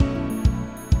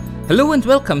Hello and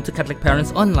welcome to Catholic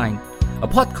Parents Online, a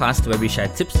podcast where we share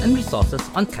tips and resources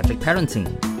on Catholic parenting.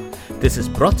 This is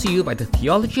brought to you by the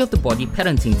Theology of the Body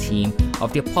parenting team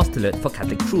of the Apostolate for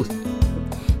Catholic Truth.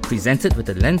 Presented with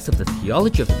the lens of the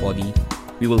theology of the body,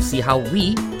 we will see how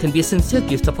we can be a sincere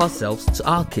gift of ourselves to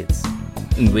our kids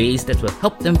in ways that will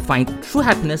help them find true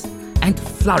happiness and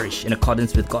flourish in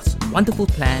accordance with God's wonderful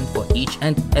plan for each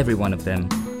and every one of them.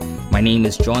 My name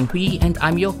is John Hui and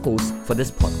I'm your host for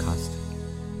this podcast.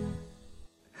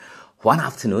 One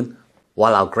afternoon,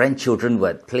 while our grandchildren were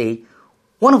at play,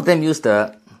 one of them used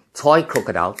a toy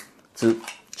crocodile to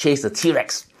chase a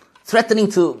T-Rex, threatening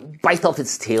to bite off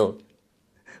its tail.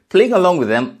 Playing along with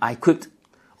them, I quipped,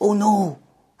 "Oh no,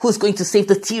 who's going to save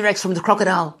the T-Rex from the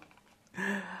crocodile?"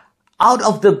 Out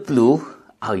of the blue,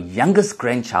 our youngest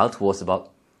grandchild, who was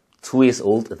about 2 years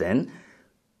old then,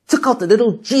 took out the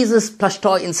little Jesus plush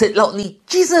toy and said loudly,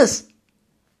 "Jesus!"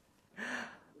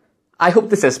 I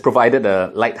hope this has provided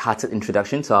a light-hearted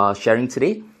introduction to our sharing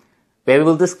today, where we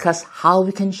will discuss how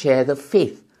we can share the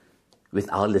faith with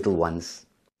our little ones.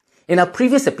 In our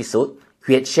previous episode,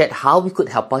 we had shared how we could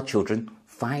help our children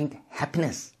find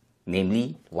happiness,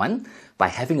 namely, 1, by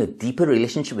having a deeper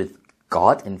relationship with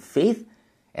God and faith,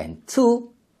 and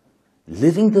 2,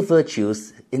 living the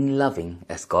virtues in loving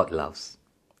as God loves.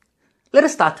 Let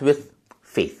us start with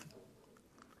faith.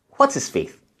 What is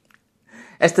faith?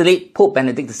 As the late Pope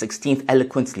Benedict XVI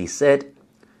eloquently said,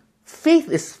 faith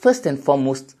is first and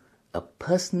foremost a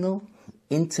personal,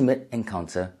 intimate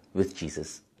encounter with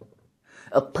Jesus.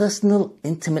 A personal,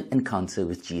 intimate encounter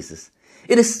with Jesus.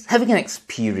 It is having an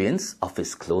experience of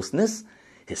His closeness,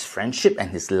 His friendship and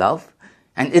His love,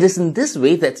 and it is in this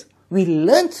way that we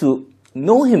learn to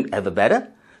know Him ever better,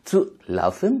 to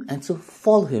love Him and to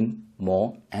follow Him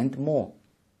more and more.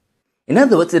 In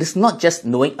other words, it is not just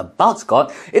knowing about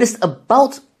God, it is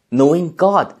about knowing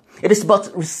God. It is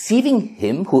about receiving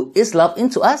Him who is love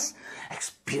into us,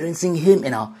 experiencing Him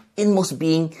in our inmost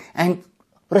being, and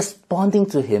responding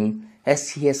to Him as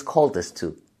He has called us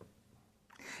to.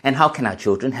 And how can our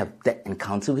children have that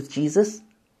encounter with Jesus?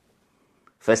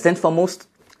 First and foremost,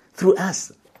 through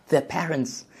us, their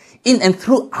parents, in and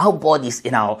through our bodies,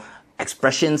 in our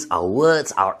expressions, our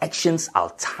words, our actions, our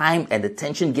time and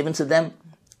attention given to them.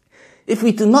 If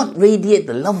we do not radiate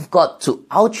the love of God to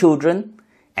our children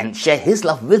and share His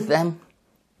love with them,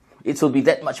 it will be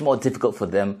that much more difficult for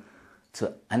them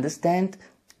to understand,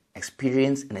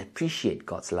 experience, and appreciate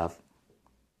God's love.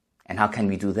 And how can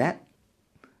we do that?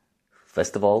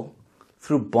 First of all,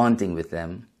 through bonding with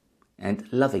them and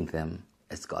loving them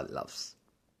as God loves.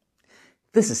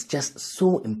 This is just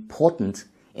so important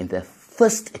in their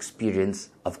first experience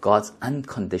of God's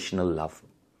unconditional love.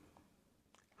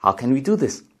 How can we do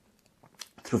this?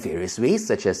 Through various ways,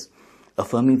 such as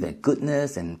affirming their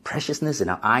goodness and preciousness in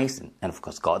our eyes, and of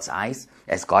course God's eyes,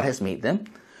 as God has made them,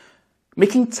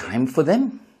 making time for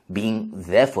them, being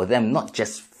there for them, not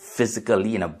just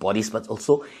physically in our bodies, but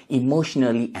also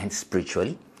emotionally and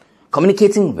spiritually,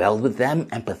 communicating well with them,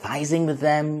 empathizing with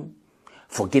them,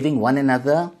 forgiving one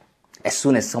another as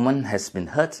soon as someone has been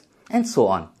hurt, and so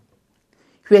on.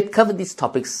 We had covered these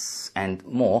topics and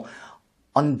more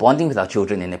on bonding with our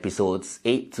children in episodes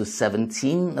 8 to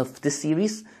 17 of this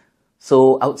series,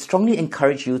 so I would strongly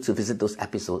encourage you to visit those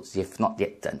episodes if not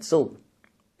yet done so.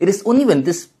 It is only when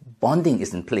this bonding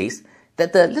is in place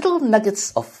that the little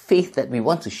nuggets of faith that we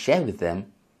want to share with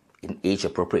them in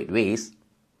age-appropriate ways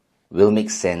will make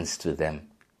sense to them.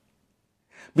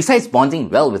 Besides bonding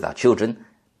well with our children,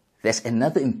 there's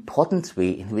another important way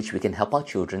in which we can help our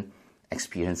children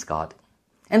experience God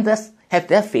and thus have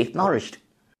their faith nourished.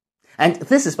 And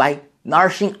this is by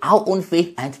nourishing our own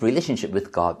faith and relationship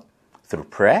with God through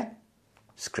prayer,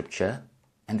 scripture,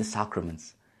 and the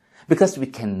sacraments. Because we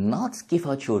cannot give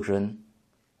our children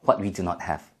what we do not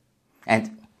have.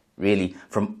 And really,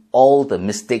 from all the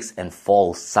mistakes and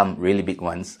falls, some really big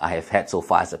ones I have had so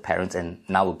far as a parent and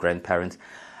now a grandparent,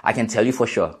 I can tell you for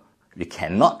sure, we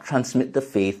cannot transmit the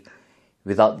faith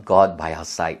without God by our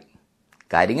side,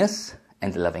 guiding us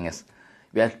and loving us.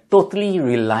 We are totally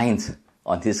reliant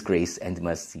on His grace and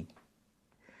mercy.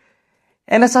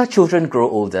 And as our children grow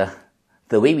older,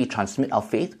 the way we transmit our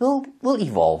faith will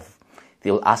evolve. They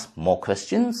will ask more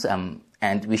questions,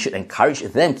 and we should encourage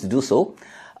them to do so.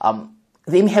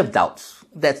 They may have doubts.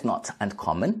 That's not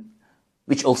uncommon,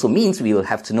 which also means we will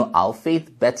have to know our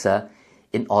faith better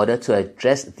in order to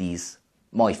address these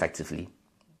more effectively.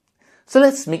 So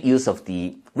let's make use of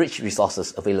the rich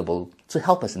resources available to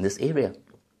help us in this area.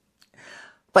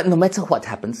 But no matter what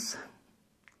happens,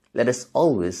 let us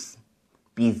always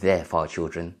be there for our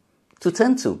children to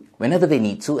turn to whenever they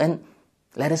need to, and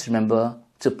let us remember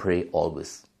to pray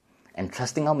always.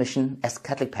 entrusting our mission as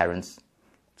Catholic parents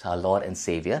to our Lord and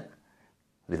Saviour,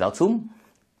 without whom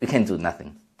we can do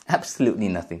nothing, absolutely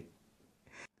nothing.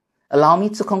 Allow me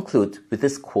to conclude with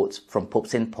this quote from Pope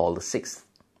St. Paul VI.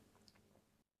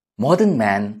 Modern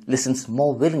man listens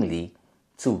more willingly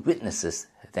to witnesses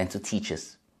than to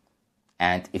teachers.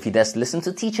 And if he does listen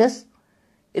to teachers,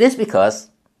 it is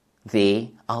because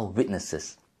they are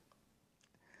witnesses.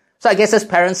 So I guess as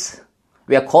parents,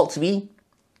 we are called to be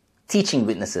teaching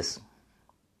witnesses.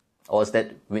 Or is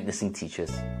that witnessing teachers?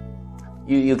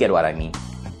 You get what I mean.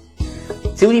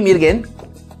 Till we meet again,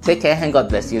 take care and God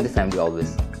bless you and the family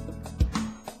always.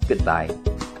 Goodbye.